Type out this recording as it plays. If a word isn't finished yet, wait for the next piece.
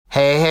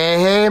Hey, hey,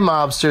 hey,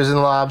 mobsters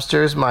and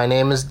lobsters. My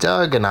name is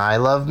Doug, and I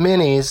love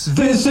minis.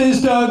 This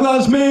is Doug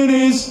Loves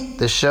Minis.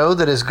 The show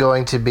that is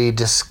going to be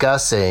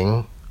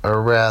discussing,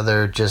 or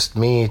rather just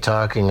me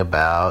talking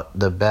about,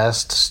 the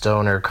best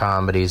stoner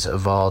comedies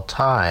of all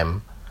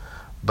time.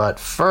 But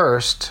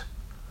first,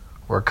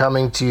 we're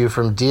coming to you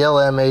from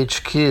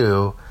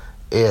DLMHQ.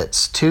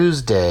 It's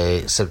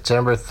Tuesday,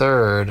 September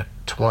 3rd,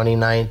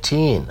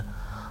 2019.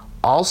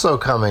 Also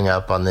coming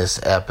up on this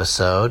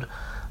episode,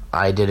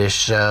 I did a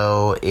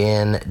show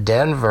in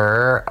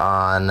Denver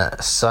on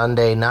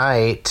Sunday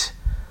night,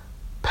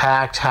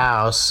 packed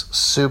house,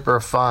 super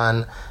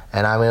fun,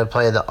 and I'm going to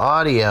play the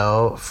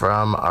audio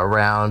from a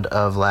round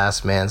of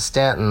Last Man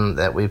Stanton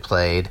that we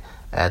played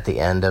at the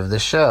end of the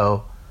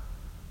show.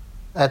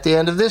 At the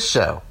end of this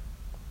show.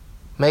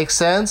 Makes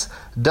sense?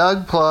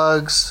 Doug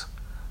plugs.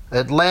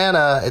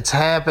 Atlanta, it's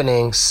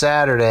happening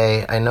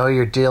Saturday. I know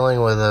you're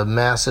dealing with a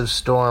massive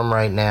storm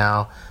right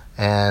now,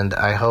 and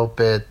I hope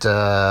it,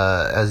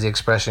 as the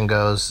expression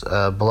goes,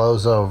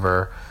 blows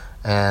over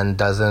and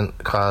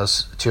doesn't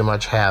cause too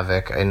much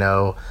havoc. I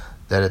know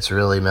that it's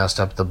really messed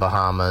up the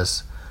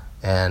Bahamas,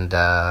 and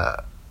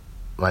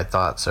my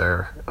thoughts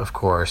are, of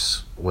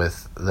course,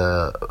 with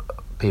the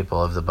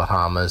people of the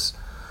Bahamas.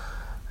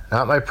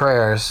 Not my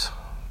prayers,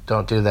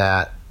 don't do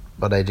that,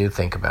 but I do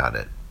think about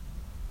it,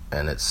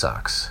 and it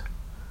sucks.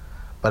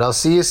 But I'll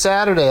see you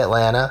Saturday,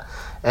 Atlanta.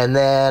 And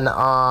then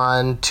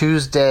on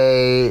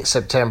Tuesday,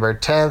 September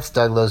 10th,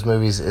 Doug Loves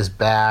Movies is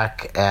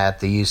back at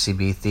the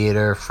UCB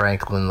Theater,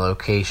 Franklin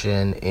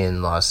location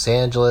in Los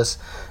Angeles,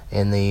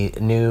 in the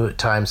new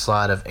time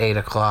slot of 8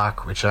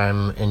 o'clock, which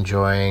I'm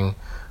enjoying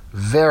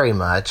very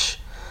much.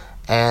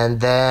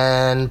 And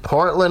then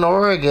Portland,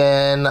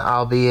 Oregon,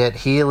 I'll be at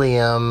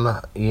Helium.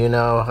 You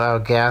know how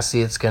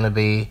gassy it's going to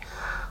be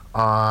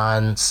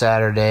on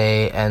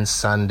Saturday and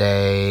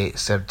Sunday,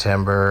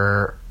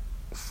 September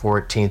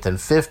 14th and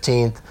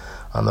 15th.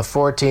 On the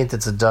 14th,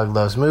 it's a Doug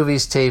Loves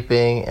Movies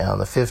taping, and on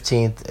the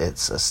 15th,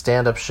 it's a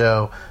stand-up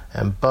show,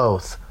 and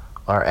both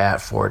are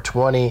at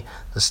 420.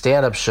 The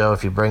stand-up show,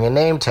 if you bring a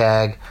name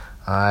tag,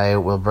 I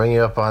will bring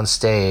you up on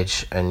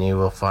stage, and you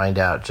will find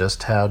out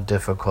just how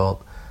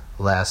difficult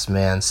Last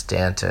Man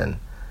Stanton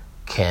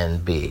can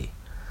be.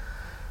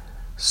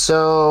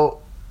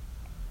 So,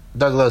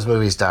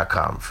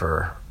 DougLovesMovies.com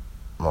for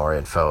more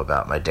info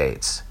about my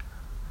dates.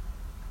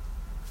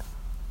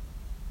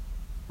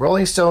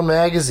 Rolling Stone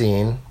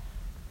magazine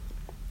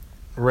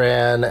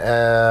ran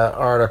an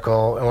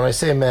article, and when I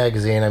say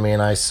magazine, I mean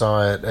I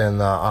saw it in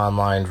the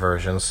online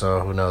version,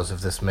 so who knows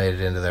if this made it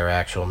into their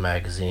actual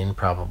magazine.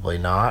 Probably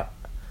not.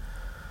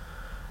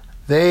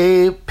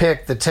 They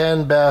picked the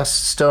 10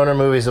 best stoner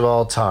movies of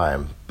all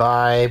time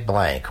by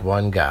blank.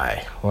 One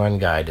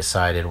guy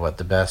decided what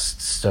the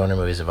best stoner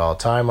movies of all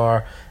time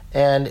are,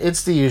 and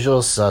it's the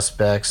usual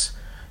suspects.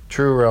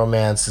 True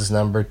Romance is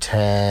number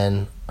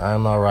 10.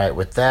 I'm alright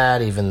with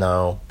that, even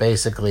though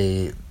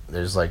basically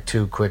there's like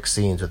 2 quick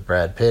scenes with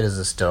Brad Pitt as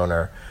a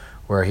stoner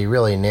where he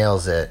really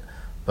nails it,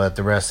 but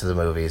the rest of the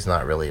movie is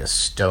not really a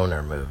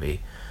stoner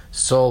movie.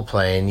 Soul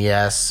Plane,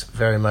 yes,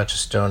 very much a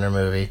stoner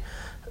movie.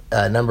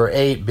 Number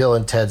 8, Bill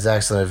and Ted's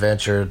Excellent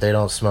Adventure. They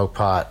don't smoke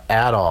pot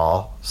at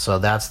all, so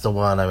that's the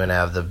one I'm going to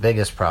have the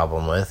biggest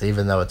problem with,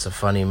 even though it's a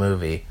funny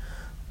movie.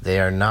 They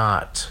are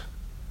not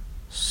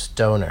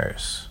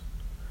stoners.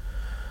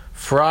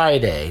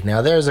 Friday.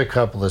 Now, there's a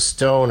couple of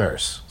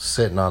stoners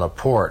sitting on a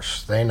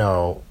porch. They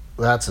know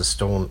that's a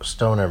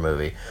stoner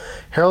movie.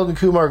 Harold and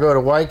Kumar Go to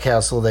White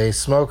Castle. They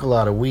smoke a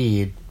lot of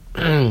weed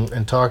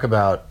and talk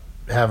about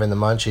having the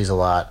munchies a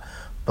lot,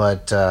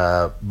 but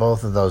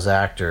both of those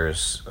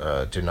actors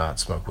do not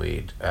smoke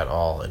weed at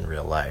all in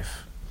real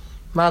life.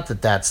 Not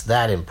that that's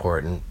that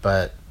important,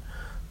 but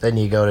then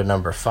you go to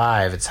number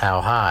 5, it's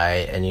How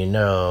High, and you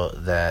know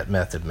that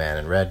Method Man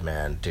and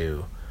Redman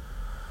do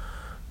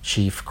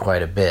chief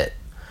quite a bit.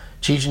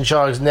 Cheech and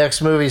Chong's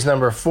next movie is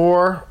number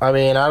 4. I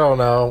mean, I don't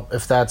know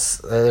if that's...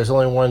 there's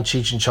only one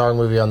Cheech and Chong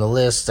movie on the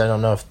list. I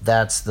don't know if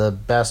that's the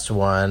best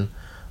one.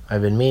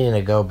 I've been meaning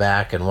to go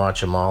back and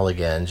watch them all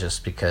again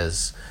just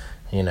because,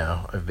 you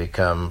know, I've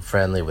become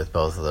friendly with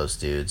both of those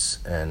dudes.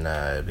 And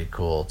it'd be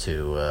cool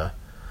to,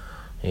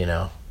 you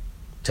know,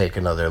 take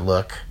another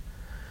look.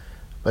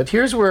 But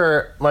here's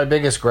where my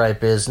biggest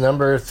gripe is.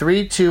 Number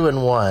 3, 2,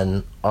 and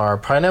 1 are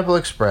Pineapple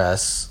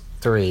Express,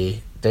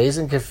 3... Dazed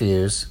and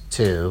Confused,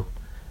 2,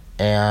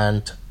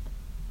 and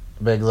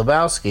Big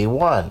Lebowski,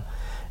 1.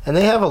 And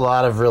they have a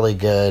lot of really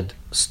good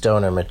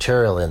stoner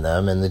material in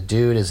them, and the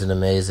dude is an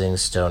amazing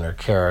stoner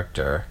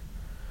character.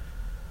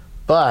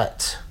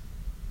 But,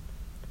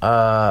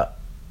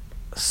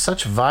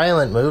 such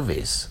violent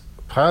movies.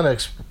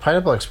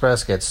 Pineapple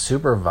Express gets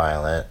super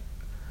violent.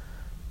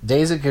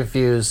 Dazed and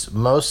Confused,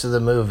 most of the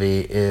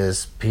movie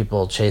is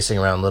people chasing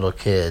around little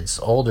kids,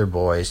 older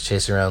boys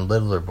chasing around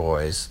littler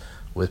boys,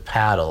 with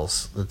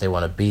paddles that they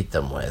want to beat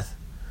them with.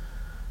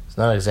 It's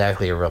not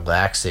exactly a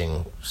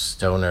relaxing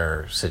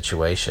stoner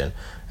situation.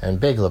 And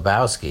Big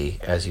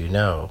Lebowski, as you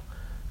know,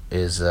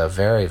 is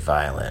very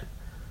violent.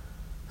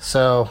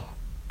 So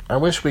I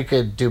wish we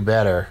could do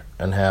better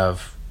and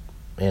have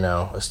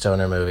a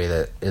stoner movie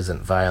that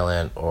isn't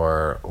violent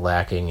or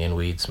lacking in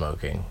weed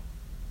smoking.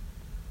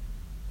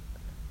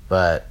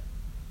 But,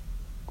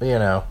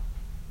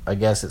 I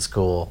guess it's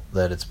cool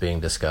that it's being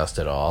discussed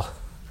at all.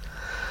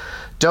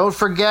 Don't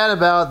forget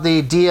about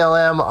the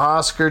DLM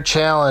Oscar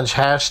Challenge,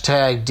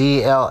 hashtag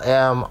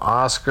DLM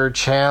Oscar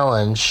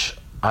Challenge.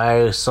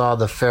 I saw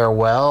The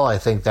Farewell. I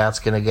think that's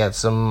going to get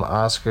some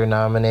Oscar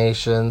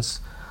nominations.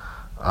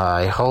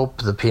 I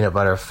hope the Peanut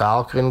Butter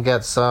Falcon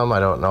gets some. I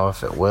don't know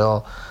if it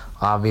will.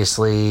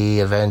 Obviously,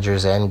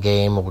 Avengers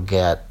Endgame will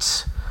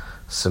get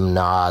some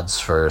nods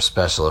for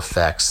special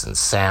effects and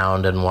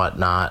sound and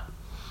whatnot.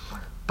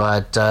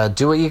 But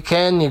do what you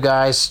can, you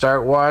guys.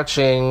 Start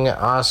watching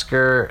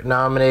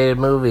Oscar-nominated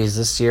movies.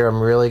 This year,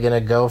 I'm really going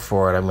to go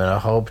for it. I'm going to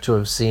hope to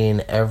have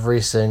seen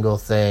every single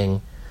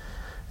thing,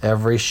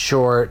 every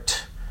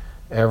short,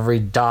 every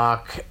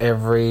doc,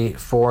 every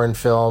foreign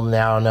film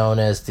now known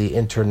as the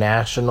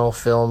international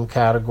film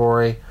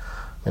category.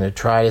 I'm going to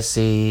try to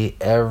see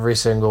every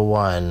single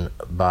one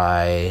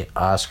by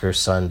Oscar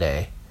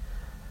Sunday.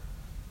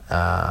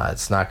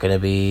 It's not going to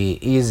be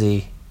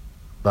easy,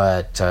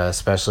 but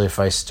especially if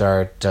I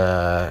start,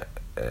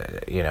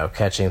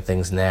 catching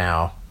things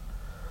now.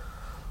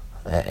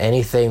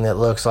 Anything that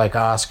looks like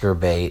Oscar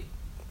bait,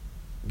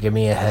 give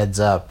me a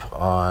heads up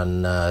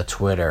on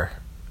Twitter.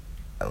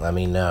 Let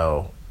me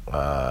know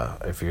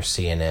if you're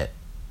seeing it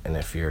and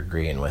if you're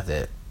agreeing with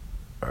it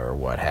or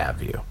what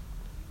have you.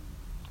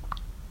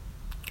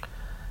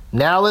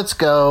 Now let's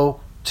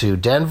go to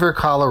Denver,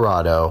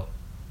 Colorado,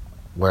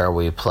 where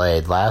we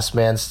played Last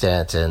Man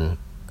Stanton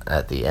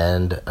at the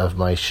end of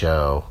my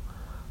show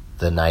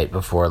the night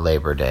before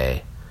Labor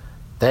Day.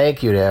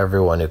 Thank you to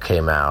everyone who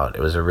came out.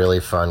 It was a really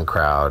fun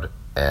crowd,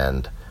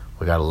 and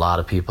we got a lot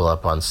of people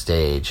up on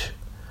stage.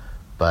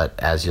 But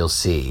as you'll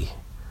see,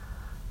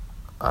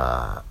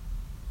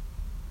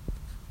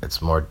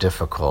 it's more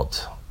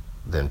difficult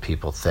than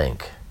people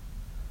think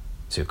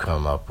to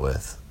come up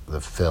with the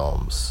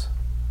films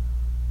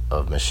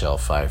of Michelle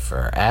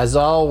Pfeiffer. As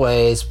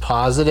always,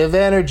 positive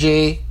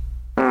energy.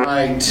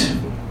 Right,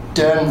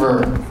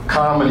 Denver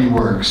Comedy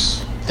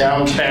Works,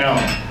 downtown,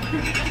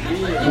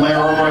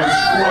 Laramie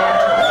Square.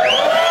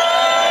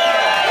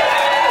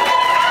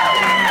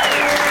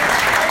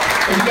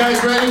 Are you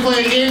guys ready to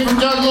play a game from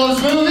Doug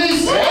Loves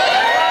Movies?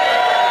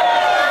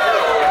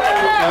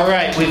 All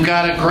right, we've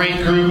got a great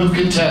group of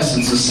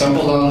contestants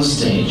assembled on the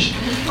stage.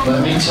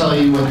 Let me tell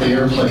you what they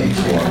are playing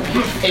for.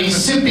 A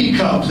sippy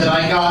cup that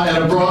I got at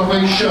a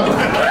Broadway show. It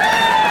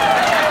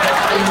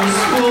was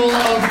full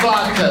of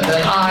vodka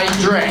that I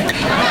drank.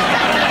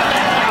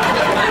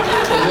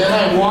 And then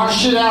I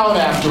washed it out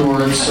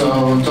afterwards,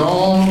 so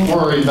don't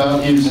worry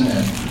about using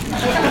it.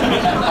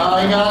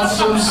 I got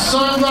some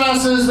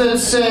sunglasses that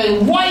say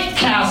White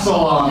Castle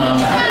on them.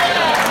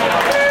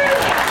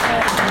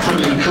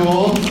 Pretty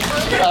cool.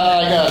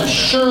 I got a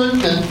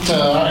shirt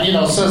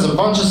that says a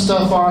bunch of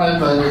stuff on it,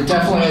 but it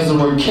definitely has the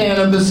word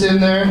cannabis in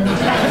there.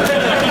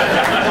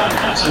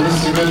 So this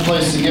is a good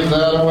place to give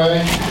that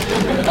away.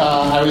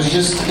 I was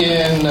just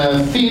in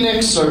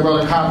Phoenix, so I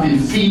brought a copy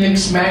of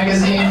Phoenix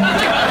magazine.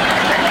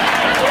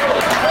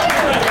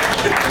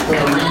 I'm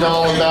going to read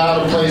all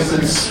about a place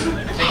that's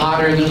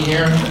hotter than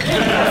here.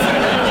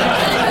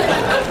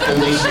 At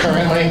least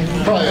currently,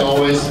 probably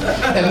always.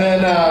 And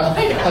then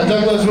a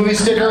Doug Loves Movie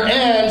sticker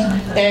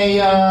and a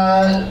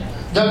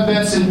Doug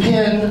Benson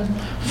pin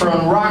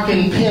from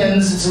Rockin'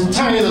 Pins. It's a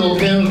tiny little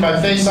pin with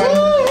my face on it,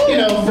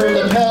 for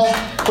lapel.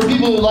 For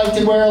people who like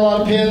to wear a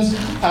lot of pins,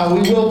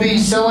 we will be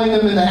selling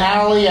them in the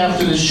alley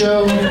after the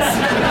show for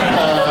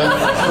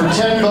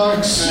 $10.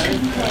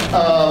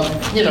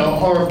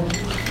 Or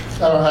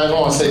I don't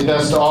want to say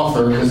best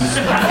offer because it's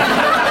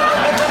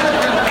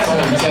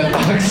only $10.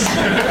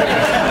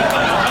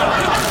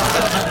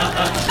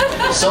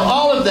 So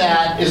all of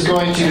that is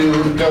going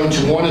to go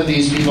to one of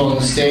these people on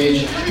the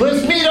stage.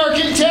 Let's meet our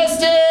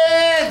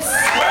contestants!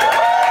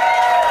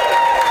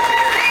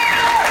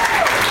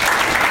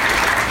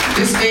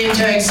 This name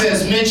tag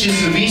says Mitch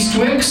is of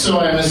Eastwick, so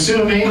I'm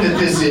assuming that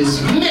this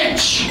is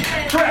Mitch.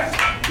 Correct.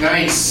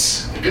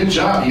 Nice. Good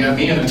job. You got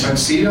me in a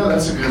tuxedo.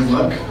 That's a good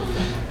look.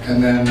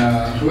 And then,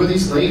 who are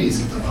these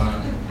ladies at the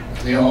bottom?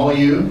 Are they all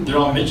you? They're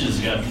all Mitches.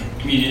 You got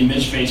comedian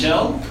Mitch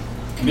Fatel,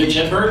 Mitch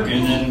Hedberg,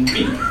 and then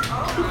me.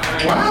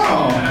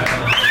 Wow.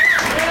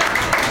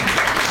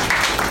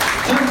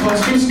 That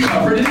poster's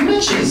covered in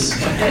Mitches.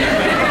 A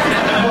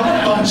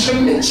bunch of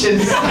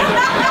Mitches.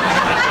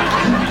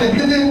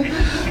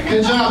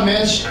 Good job,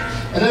 Mitch.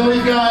 And then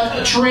we've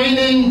got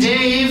training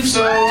Dave,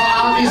 so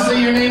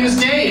obviously your name is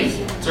Dave.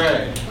 That's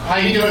right. How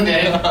you doing,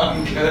 Dave?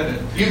 I'm good.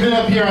 You've been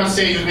up here on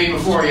stage with me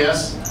before,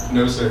 yes?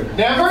 No, sir.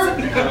 Never?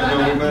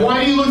 No,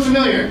 Why do you look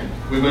familiar?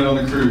 we met on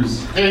the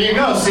cruise. There you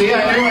go. See,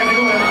 I knew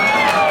it.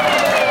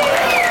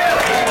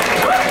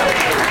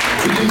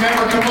 You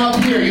never come up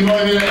here. You've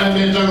only been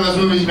at Doug Loves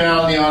Movies, been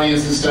out in the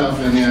audience and stuff.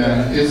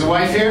 And is the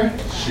wife here?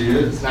 She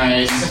is.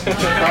 Nice. All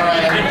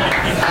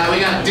right. We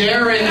got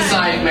Darren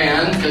Inside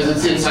Man, because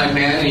it's Inside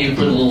Man, and you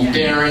put a little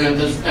Darren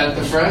at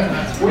the front.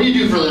 What do you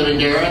do for a living,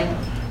 Darren?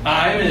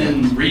 I'm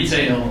in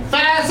retail.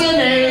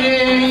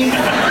 Fascinating!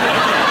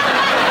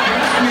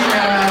 Next we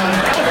have...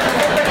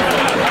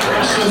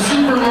 So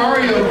Super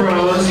Mario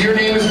Bros. Your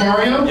name is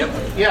Mario? Yep.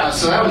 Yeah,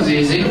 so that was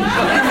easy. Then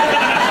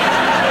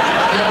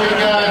we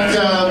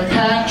got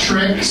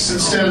Patrix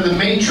instead of the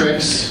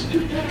Matrix.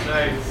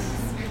 Nice.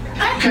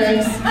 Okay.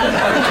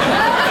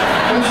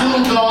 It's a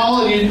little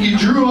doll, and you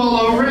drew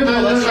all over it.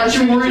 Aren't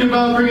you worried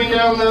about bringing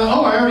down the...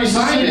 Oh, I already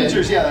signed it.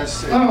 Yeah,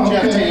 that's Oh,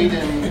 Jeff okay. Tate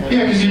and...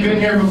 Yeah, because you've been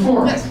here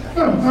before.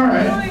 Oh, all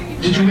right.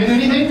 Did you win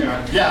anything?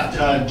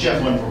 Yeah,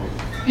 Jeff won for me.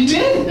 You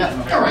did?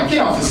 Yeah. All right, get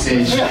off the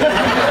stage. No,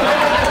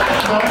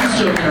 I'm just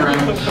joking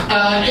around.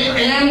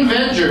 Ann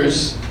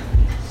Vengers.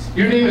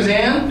 Your name is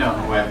Ann? No,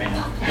 my wife, man.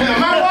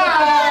 My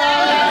wife!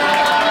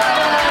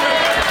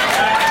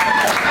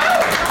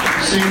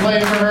 So you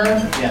playing for her?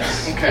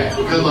 Yes. Okay,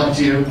 good luck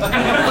to you.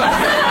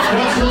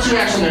 What's your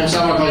actual name? So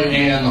I'm going to call you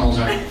Ann the whole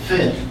time.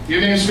 Finn. Your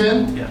name's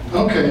Finn? Yeah.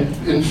 Okay,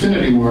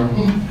 Infinity War.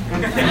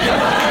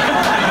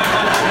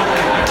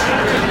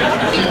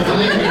 Can't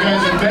believe you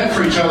guys are bent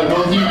for each other,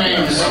 both new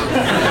names.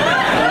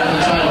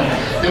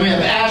 Then we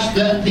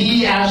have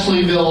the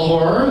Ashleyville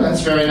Horror.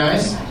 That's very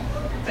nice.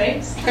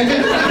 Thanks. I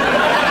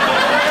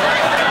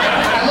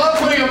love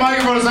putting a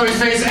microphone in somebody's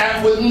face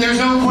there's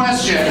no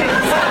question.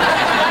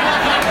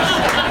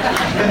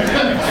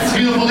 It's a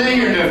beautiful day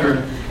here in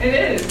Denver. It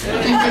is.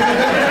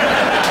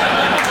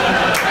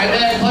 And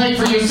then playing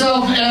for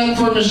yourself and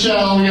for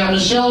Michelle, we have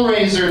Michelle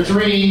Razor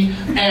 3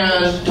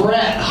 and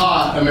Brett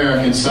Hot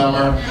American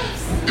Summer.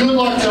 Good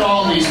luck to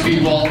all these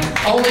people.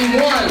 Only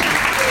one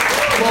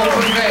will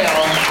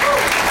prevail.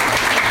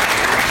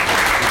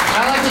 I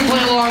like to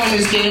play along in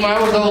this game. I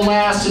will go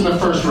last in the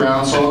first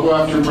round, so I'll go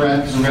after Brett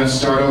because we're going to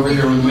start over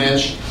here with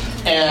Mitch.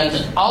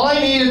 And all I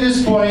need at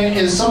this point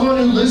is someone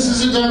who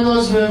listens to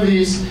Douglas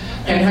movies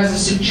and has a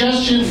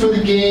suggestion for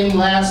the game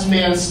Last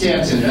Man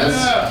Stanton.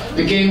 That's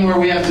the game where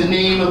we have to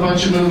name a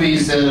bunch of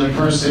movies that a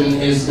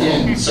person is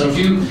in. So if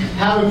you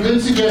have a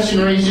good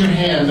suggestion, raise your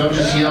hand. Don't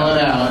just yell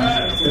it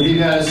out. If you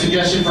got a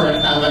suggestion for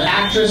an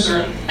actress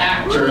or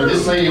actor,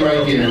 this lady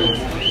right here.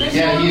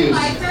 Yeah, Hughes.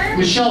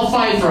 Michelle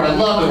Pfeiffer. I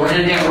love it. We're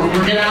gonna get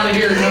out of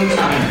here in no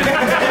time.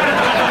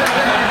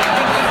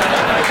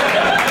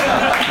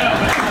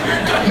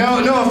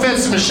 No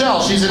offense to Michelle.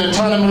 She's in a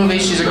ton of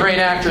movies. She's a great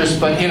actress,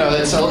 but you know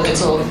it's a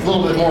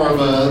little bit more of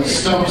a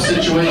stump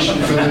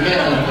situation for the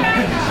men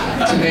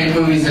to name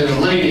movies that a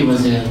lady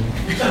was in.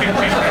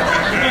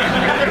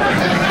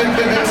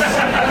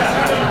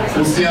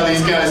 We'll see how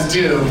these guys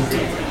do.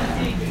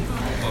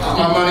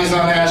 My money's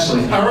on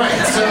Ashley. All right,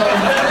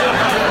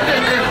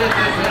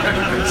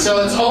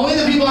 so it's only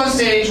the people on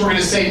stage. We're going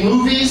to say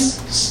movies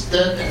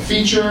that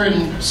feature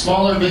in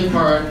smaller big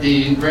part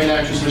the great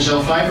actress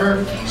Michelle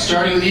Pfeiffer.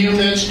 Starting with you,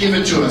 Mitch, give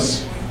it to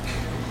us.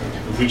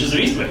 Witches of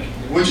Eastwick.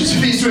 Witches of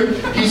Eastwick.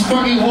 He's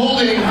fucking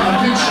holding a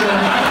picture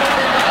of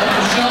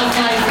Michelle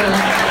Pfeiffer.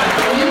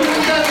 Are you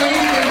with that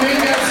lady that made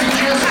that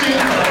suggestion?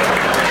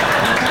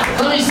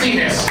 Let me see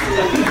this.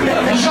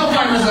 Michelle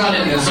Pfeiffer's not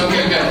in this.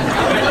 Okay, good.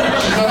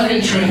 She's not in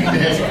Training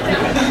Day.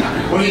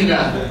 What do you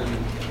got?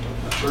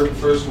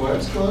 First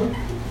Wives Club?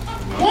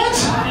 What?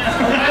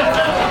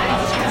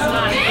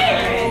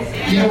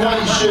 You know what?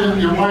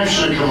 Your wife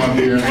should come up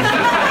here.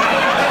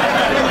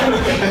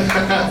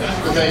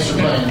 But thanks for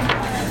playing.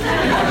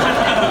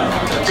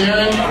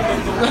 Darren?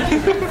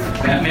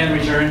 Batman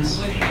Returns.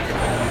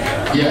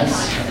 Yes.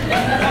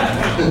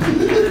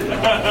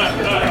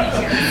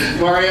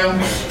 Mario?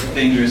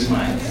 Dangerous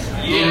Minds.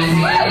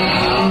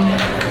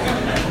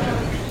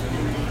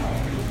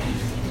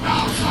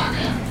 Oh, fuck.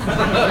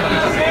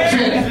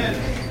 Finn?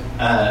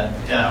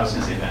 Yeah, I was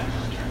gonna say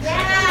Batman Returns.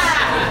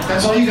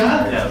 That's all you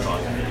got? Yeah, that's all I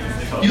got.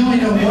 You only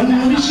know one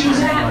movie she was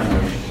in?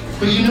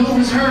 But you know it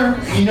was her,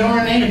 and you know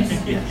her name.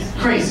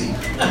 Crazy.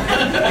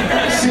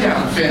 Sit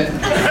down, Finn.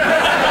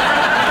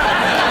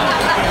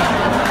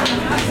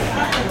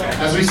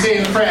 As we say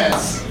in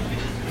France,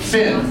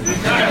 Finn.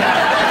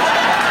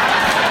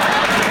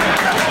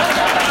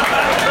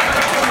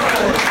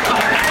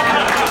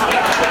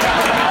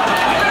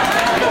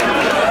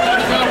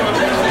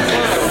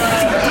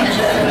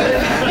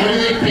 What do you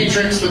think,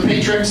 Patrix? The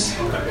Patrix?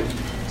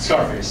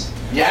 Scarface.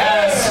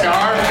 Yes,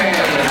 Scarface.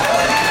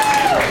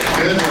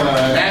 Good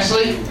one.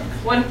 Ashley?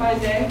 One Fine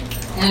Day.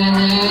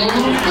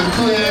 With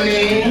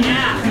Clooney.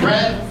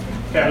 Brett?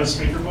 Dallas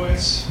Paper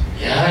Boys.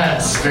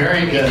 Yes,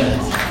 very good.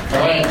 All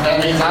right, that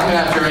means I'm going to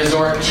have to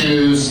resort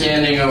to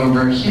standing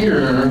over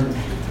here.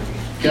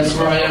 Guess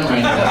where I am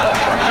right now?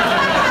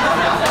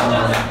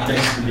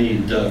 Next to me,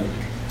 Doug.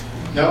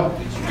 Nope.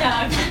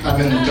 I'm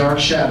in the dark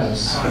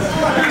shadows.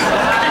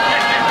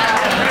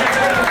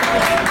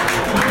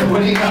 What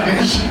do you got,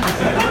 Mitch?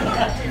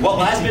 What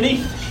lies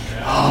beneath?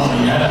 Oh,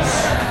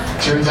 yes.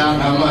 Turns out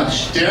not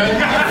much. Darren?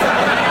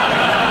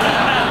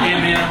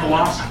 Ant-Man and the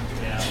Wasp.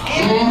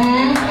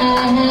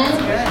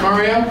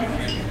 Mario?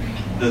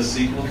 The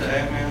sequel to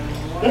Ant-Man.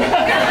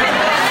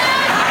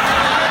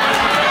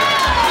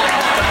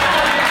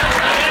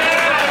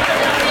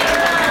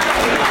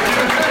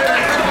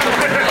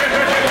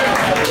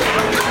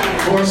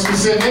 More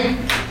specific?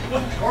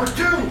 Part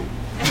 2.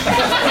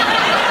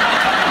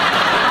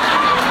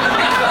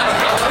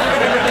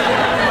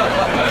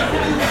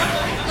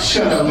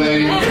 Shut up,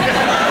 lady.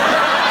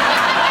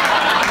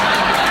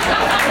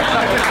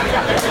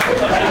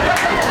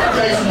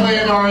 Thanks for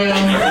playing, Mario.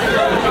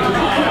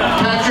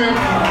 Patrick?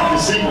 The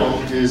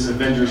sequel is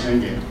Avengers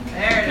Endgame.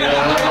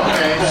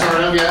 Okay,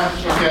 sort of, yeah.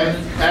 Okay.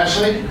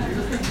 Ashley?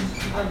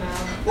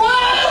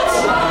 What?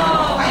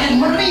 I had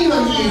money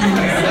on you.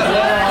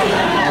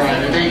 All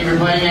right, thank you for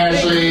playing,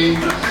 Ashley.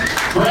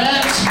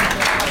 Brett?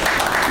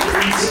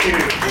 Grease 2.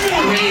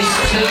 Grease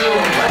 2, of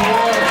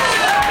course.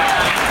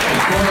 Of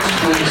course,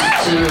 Grease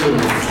 2.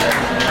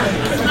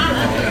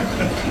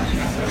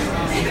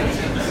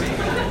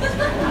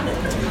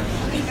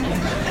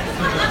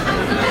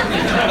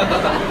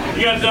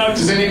 You got Doug.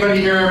 Does anybody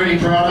here have any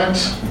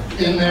product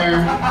in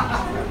there?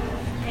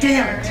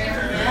 Damn it.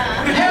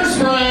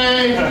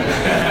 Hairspray!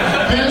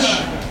 Mitch?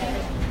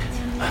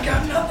 I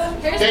got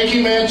nothing. Thank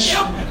you, Mitch.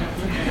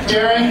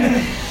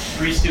 Darren?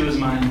 Grease 2 is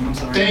mine. I'm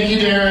sorry. Thank you,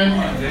 Darren.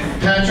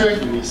 Patrick?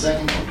 Give me a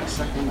second.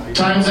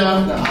 Time's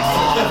up.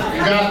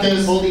 You got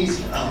this. Hold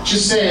easy.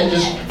 Just say it.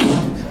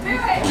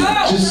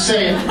 Just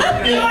say it.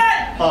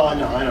 Oh,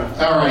 no, I don't.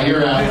 All right,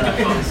 you're out.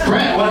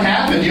 Brett, what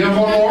happened? Do you have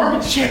one more?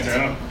 Shit.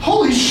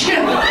 Holy shit!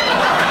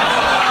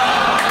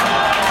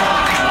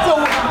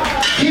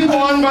 He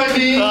won by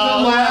being the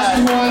last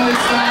one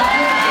that's not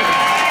good.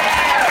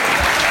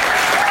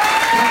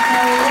 That's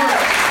how it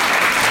works.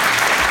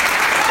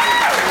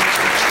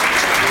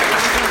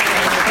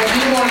 If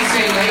you want to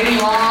say Lady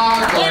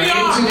Hawk or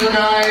Into the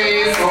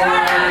Night or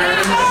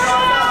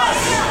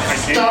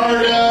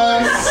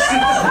Stardust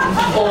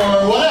or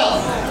what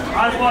else?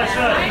 Eyes wide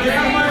shut.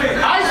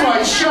 Eyes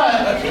Wide Shut.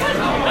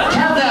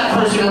 Have that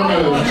person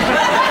removed.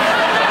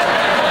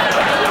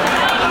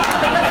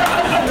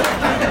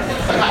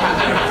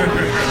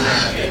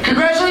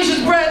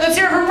 Congratulations, Brett. Let's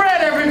hear it for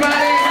Brett,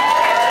 everybody.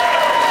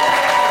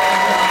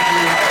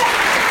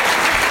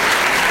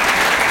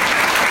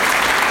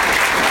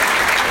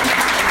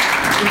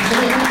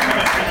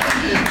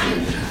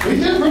 We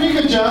did a pretty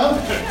good job.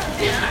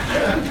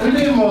 We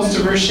did most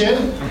of her shit.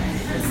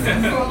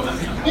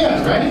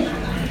 Yeah, right?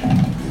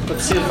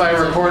 Let's see if I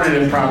recorded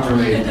it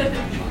properly.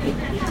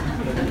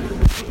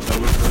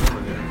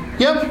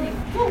 Yep.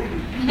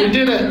 We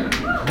did it.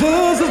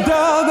 This is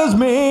Douglas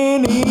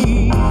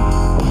Mini.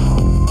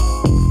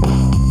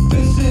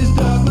 This is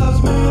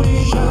Douglas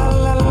Mini.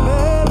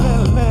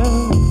 Sha-la-la-la-la-la.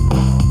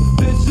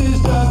 This is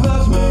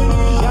Douglas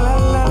Mini.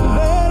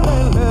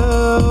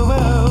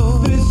 Sha-la-la-la-la-la.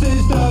 This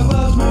is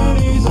Douglas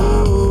Mini.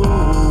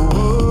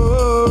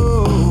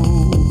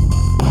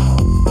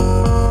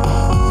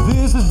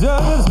 This is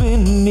Douglas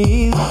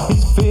Mini.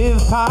 His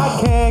 5th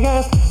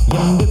podcast.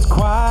 And it's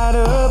quite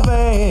a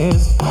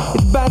blast.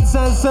 It's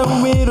bite-sized, so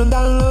it'll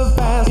download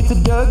fast. It's a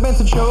Doug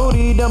Benson show,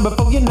 done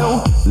before you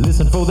know.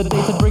 Listen for the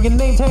dates and bring a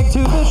name tag to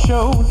the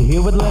show.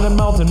 Here with Leonard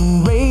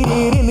Maltin,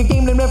 rated in the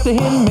game named after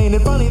him. Made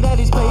it funny that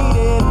he's played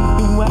it.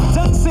 You want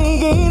Doug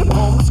singing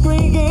on the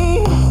screen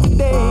game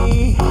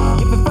today.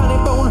 If the funny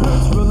bone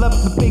hurts, roll up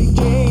the big